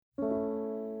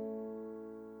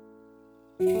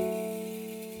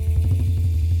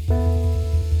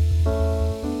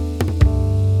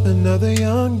Another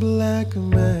young black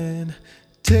man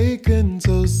taken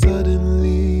so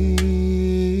suddenly.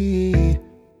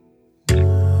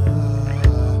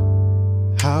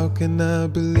 How can I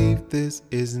believe this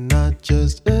is not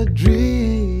just a dream?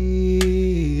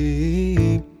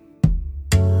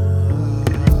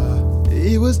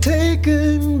 He was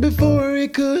taken before he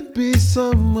could be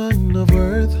someone of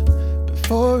worth,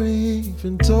 before he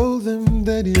even told them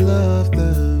that he loved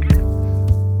them.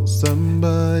 Will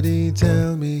somebody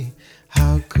tell me,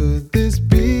 how could this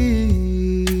be?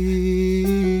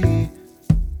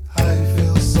 I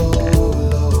feel so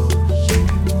alone.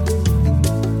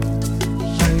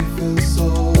 I feel so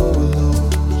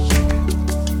alone.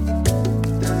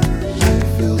 I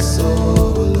feel so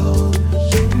alone.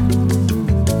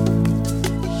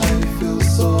 I feel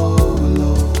so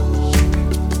alone.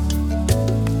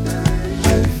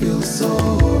 I feel so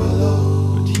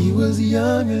alone. But he was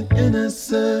young and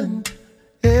innocent.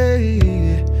 Hey,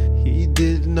 he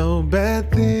did no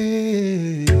bad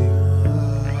thing.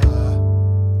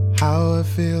 How I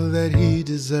feel that he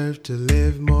deserved to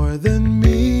live more than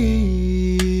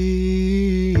me.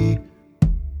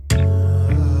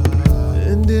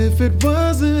 And if it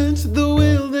wasn't the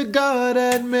will that God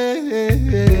had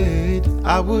made,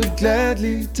 I would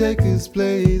gladly take his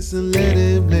place and let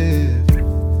him live,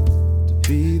 to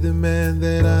be the man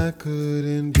that I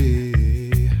couldn't be,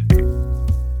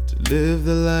 to live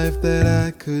the life that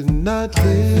I could not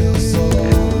live. I feel so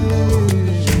alone.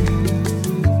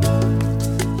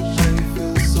 I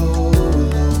feel so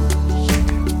alone.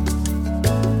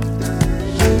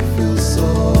 I feel so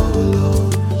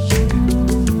alone.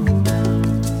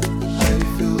 I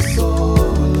feel so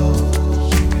alone.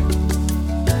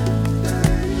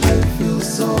 I feel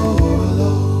so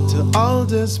alone. To all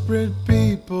desperate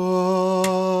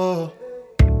people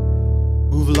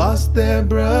who've lost their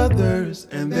brothers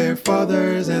and their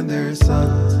fathers and their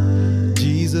sons,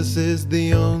 Jesus is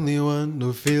the only one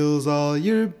who feels all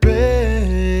your pain.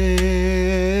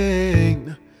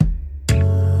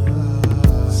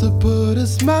 So put a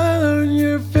smile on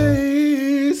your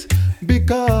face,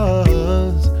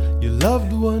 because your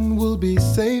loved one will be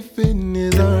safe in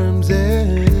his arms,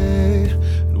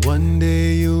 and one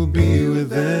day you'll be with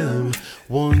them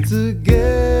once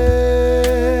again.